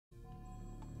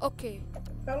Okay.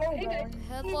 Hello, Hey guys. guys.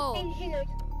 Hello.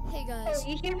 Hey Oh, guys.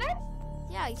 you hear that?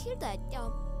 Yeah, I hear that.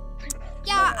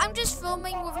 Yeah, I'm just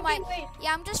filming with Okay, my. wait.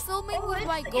 Yeah, I'm just filming Oh, with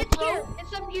my it's here. GoPro.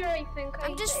 It's up here, I think.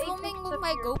 I'm just I filming think with it's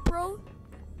my up here. GoPro.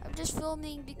 I'm just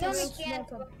filming No, because. we can't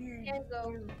It's not go. up here. Can't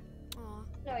go. Aw,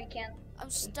 No, you can't. I'm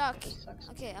stuck. This sucks.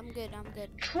 Okay, I'm good. I'm good.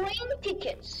 Train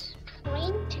tickets.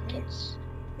 Train tickets.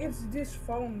 It's this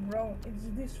phone, bro. It's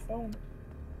this phone.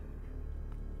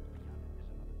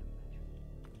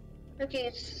 Okay,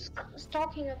 it's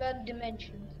talking about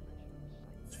dimensions.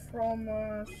 It's from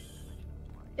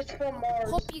It's from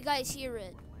Mars. Hope you guys hear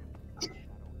it.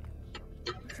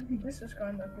 This is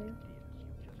kind of cool.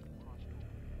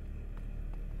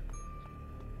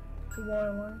 To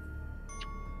wildlife.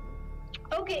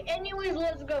 Okay, anyways,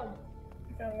 let's go.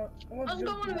 Okay, let's Let's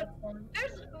go to on that it. phone.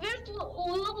 There's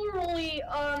literally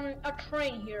a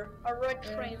train here, a red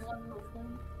Yeah, train. it's on the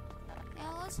phone.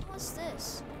 Yeah, what's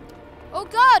this? Oh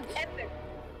God! Epic.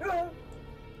 Ah,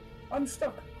 I'm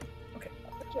stuck. Okay.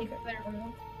 Okay, fair. I'm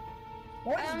on.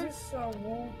 What is this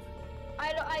wall?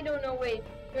 I don't know. Wait,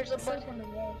 there's a It's open button. the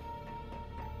wall.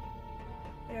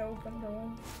 Yeah, open the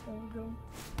wall. There we go.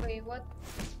 Wait, what?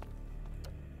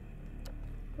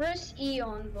 Press E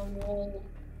on the wall.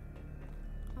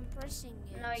 I'm pressing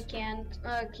it. No, I can't.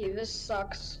 Okay, this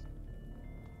sucks.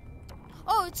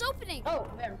 Oh, it's opening. Oh,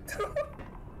 there.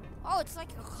 Oh, it's like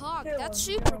a clock. Yeah, That's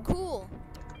yeah. super cool.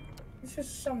 It's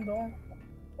just some door.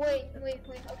 Wait.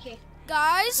 Okay,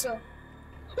 Guys, go.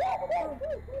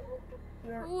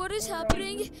 what is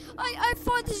happening? I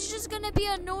thought this is just gonna be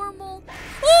a normal.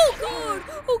 Oh God!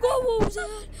 Oh God! What was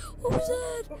that? What was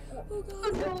that?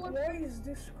 Oh God! Why is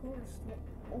this cursed?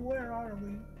 Where are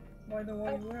we? By the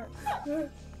way, where?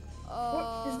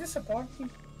 What is this a party?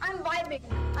 I'm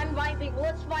vibing.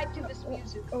 Let's vibe to this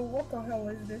music. Oh, what the hell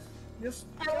is this? Just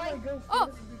I can like- go Oh,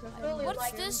 first because I really what's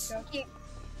like this? Okay,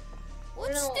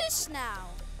 What's No. this now?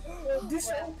 This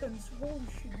Well. opens. Holy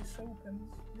shit! This opens.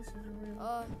 This is real.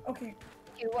 Uh. Okay.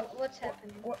 okay, what's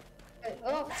happening? What?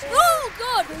 Oh, Oh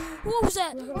God! What was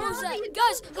that? What was that?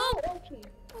 Guys, go. help! Okay.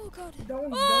 Oh God!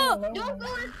 Don't Ah! go alone. Don't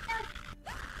go in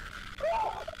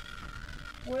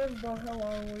Where the hell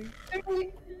are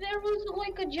we? there was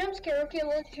like a jump scare. Okay,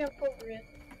 let's jump over it.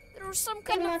 There was some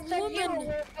Come kind on, of step here woman.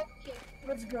 over. Okay.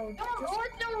 Let's go. Don't Just,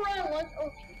 run. Let's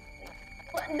okay.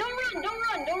 Don't run.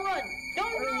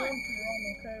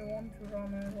 I want to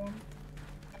run. I want.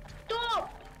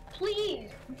 Stop, please.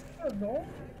 Is there a door?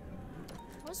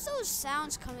 What's those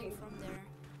sounds coming from there?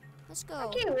 Let's go.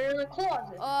 Okay, we're in the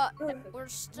closet. We're We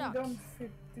stuck. don't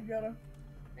fit together.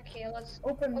 Okay, let's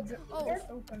Open. Oh. Just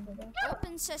open the door.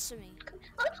 Open sesame.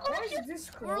 Why open is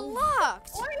this We're closed?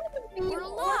 locked. Why open me? We're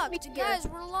locked, guys.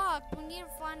 We're locked. We need to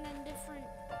find a different.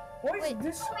 Why is Wait.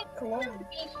 this closed? Let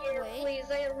me here, Wait. please.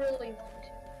 I really want.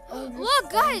 Oh, just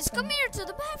Look, guys, find come here to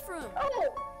the bathroom.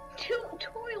 Oh,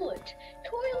 toilet.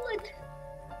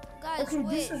 Guys, Okay, wait.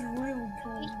 this is really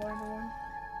cool, by the way.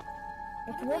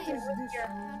 But what is this here.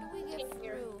 room? How do we get In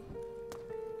here. through?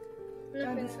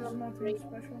 Yeah, this is Nothing nothing great.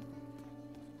 special.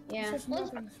 Yeah. This is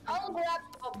Let's, nothing I'll grab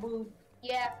a boob.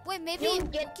 Yeah. Wait, maybe You'll we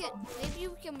get can. Maybe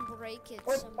we can break it.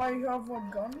 Wait, Some... I have a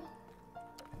gun?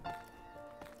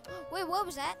 Wait, what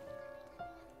was that?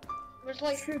 There's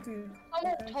like Shoot it.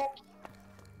 someone Okay. talking.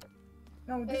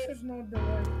 No, this is not the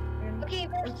way. in. Okay,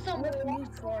 there's some Let me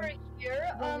locked try. door here.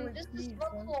 Go with This me, is the try.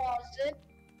 closet.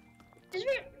 Is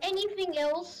there anything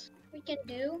else we can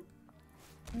do?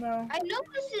 No. I know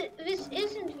this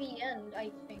isn't the end.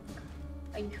 I think.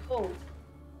 I hope.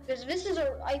 Because this is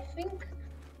I think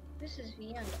this is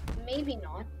the end. Maybe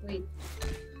not. Wait.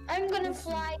 I'm gonna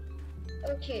fly.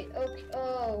 Okay.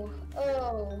 Oh.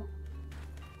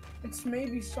 It's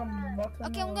maybe some button.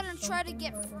 Okay, I'm or gonna try to something,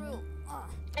 get I don't through. know.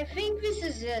 I think this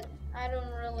is it. I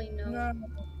don't really know. No,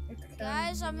 it can't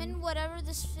Guys, I'm be. in whatever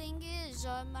this thing is.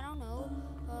 I don't know.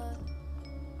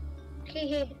 Okay,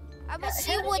 hey. I'm gonna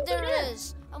see How do what you there get in?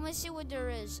 is. I'm gonna see what there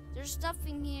is. There's stuff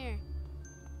in here.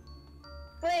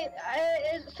 Wait,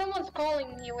 someone's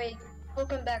calling me. Wait, I'll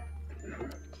come back.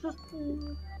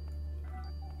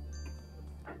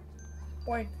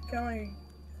 Wait, can I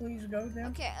please go there?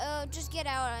 Okay, just get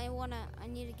out. I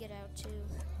need to get out too.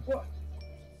 What?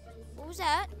 What was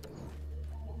that?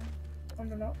 I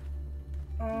don't know.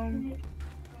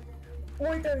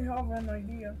 Wait, I have an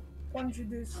idea. Punch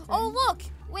this thing. Oh look!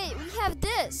 Wait, we have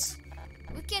this.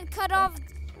 We can cut off.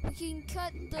 We can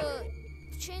cut the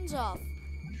chains off.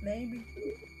 Maybe.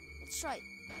 That's right.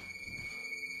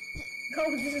 No,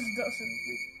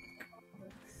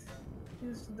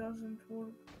 this doesn't work.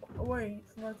 Wait,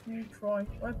 let me try.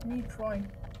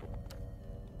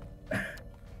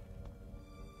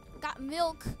 Got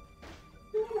milk.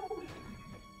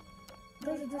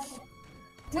 this?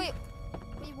 Wait,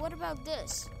 what about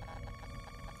this?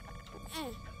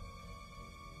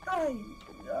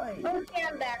 Okay,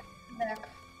 I'm back.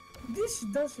 This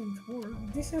doesn't work.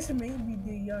 This is maybe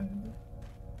the end.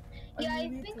 Yeah, I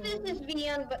think this is the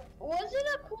end, but was it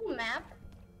a cool map?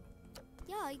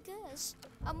 Yeah, I guess.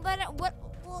 But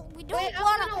well, we don't Wait,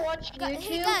 wanna. I'm gonna watch YouTube.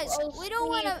 Hey guys, I'll we don't see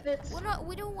wanna. if it's-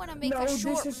 We don't wanna make No, a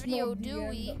short this is video, not the do end.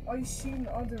 we? I've seen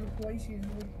other places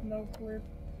with no clip.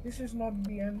 This is not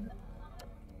the end.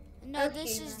 No, Okay,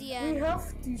 this is the We end.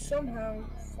 have to somehow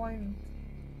find.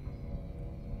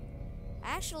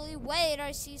 Actually, wait,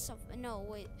 I see something. No,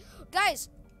 wait, guys.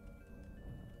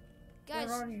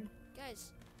 Where are you?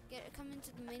 Guys, come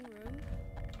into the main room.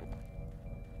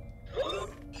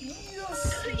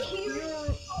 Yes,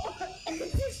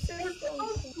 You're so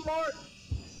smart.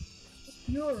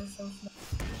 You're so smart.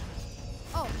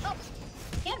 Oh,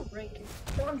 Can't break it.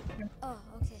 Punch him. oh,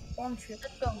 okay. Punch him.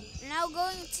 Let's go. Now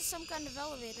going to some kind of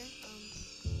elevator.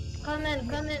 Come in.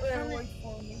 Wait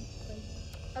for me.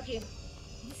 Okay.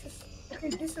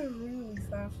 This is really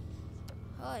fast.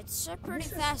 Oh, it's a pretty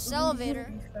This is fast really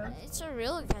elevator. fast. It's a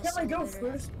really fast Can I go elevator.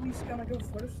 first, please? Can I go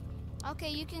first? Okay,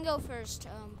 you can go first,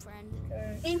 friend.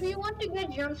 Okay. If you want to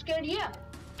get jump scared, yeah.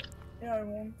 Yeah, I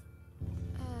won't.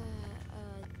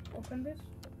 Open this.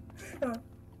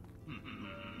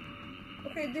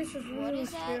 Okay, this is What really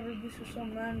is that? scary. This is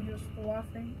some man just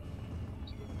laughing.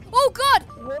 Oh God!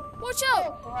 What? Watch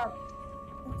out!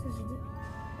 What is this?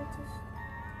 What is?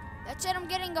 That's it. I'm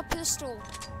getting a pistol.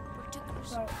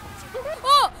 No.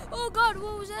 Oh God!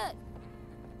 What was that?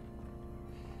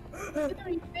 Look at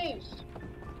his face.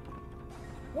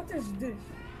 What is this?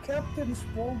 Captain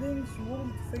Spaulding's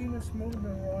world famous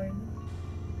motor ride.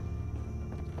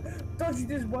 Touch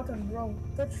this button, bro.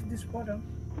 Touch this button.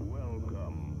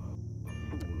 Welcome,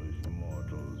 foolish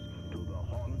mortals, to the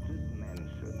haunted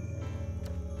mansion.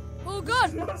 Oh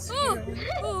God! Not Oh, scary.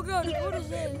 oh God! What is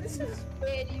that? This is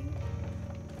Ready?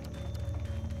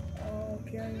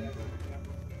 okay.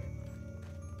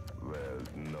 There's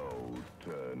no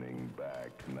turning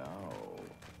back now.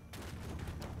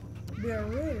 There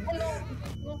is.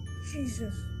 No.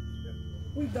 Jesus.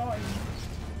 We died.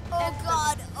 Oh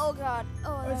God! Oh God!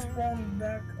 Oh. I spawned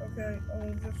back. Okay,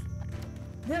 I'll just.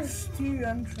 There's two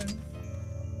entrances.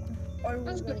 I will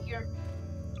Let's go. go here.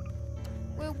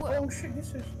 Wait, what? Oh shit,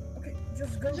 this is. Okay,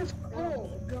 just go. This is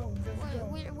cool. Go, just go.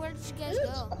 Where did you guys This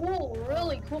is go? cool,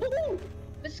 really cool.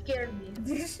 This scared me.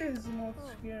 This is not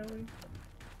scary.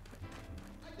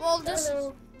 Well, this.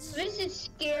 Hello. This is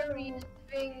scary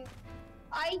thing.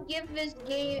 I give this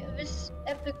game, this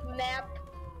epic map,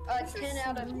 This 10 is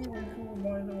out of really 10. cool,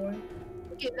 by the way.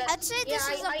 Okay, I'd say this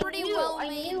is a pretty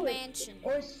well-made mansion.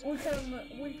 Oh,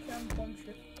 we can punch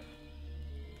it.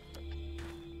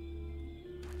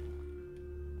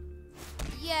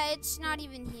 Yeah, it's not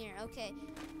even here. Okay.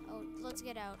 Oh, let's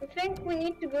get out. I think we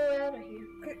need to go out of here.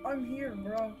 Okay, I'm here,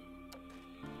 bro.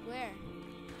 Where?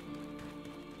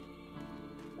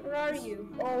 Where are you?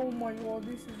 Oh my god,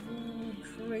 this is really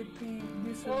trippy.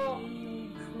 This is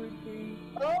really trippy.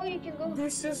 Oh, you can go.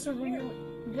 This is really.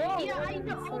 Bro, Yeah, I I'm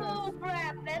know. first. Oh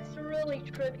crap, that's really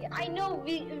trippy. I know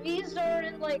these are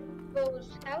in like those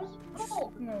houses.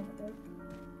 Oh, No, but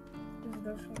this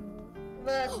doesn't work.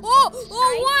 but Oh,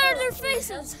 why are there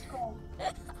faces?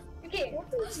 Okay. What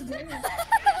is this?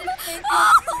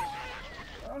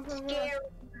 Scary.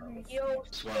 Yo,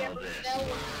 scary. That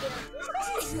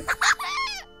was scary.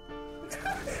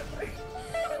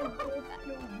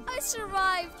 I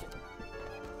survived.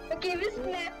 Okay, this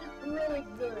map is really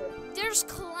good. There's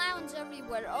clowns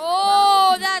everywhere.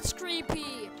 Oh, that's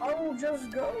creepy. I will just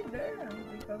go there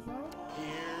because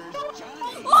Here's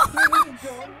Johnny. Here's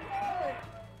John.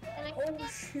 And I Oh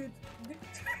shit.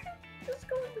 Just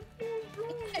go in the pool, bro.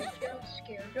 I'm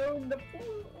scared. Go in the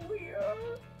pool. We are.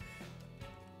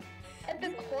 And the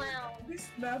clown. This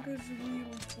map is really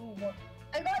cool, but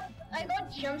I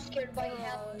got jump scared by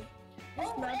him. this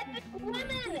Oh, map epic is really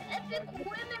women! Epic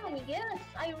women! Yes,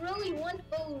 I really want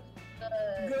those.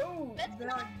 Go. That's there.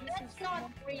 not. This That's is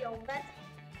not real.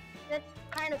 That's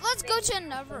kind of. Let's go fake. to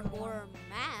another horror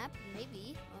map,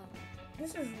 maybe.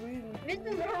 This is really This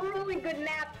cool. is a really good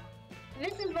map.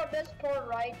 This is the best part,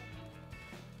 right?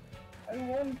 I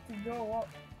want to go up.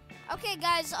 Okay,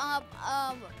 guys.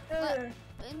 Hey.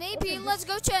 Maybe Okay, let's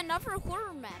go to another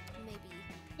horror map, maybe.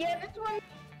 Yeah, this one's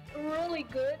really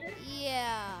good.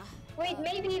 Yeah. Wait,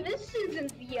 maybe this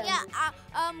isn't the end. Yeah.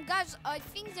 Guys, I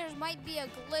think there might be a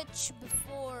glitch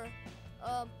before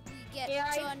we get Yeah,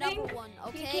 to I another think one. You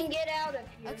Okay. can get out of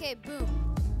here. Okay. Boom.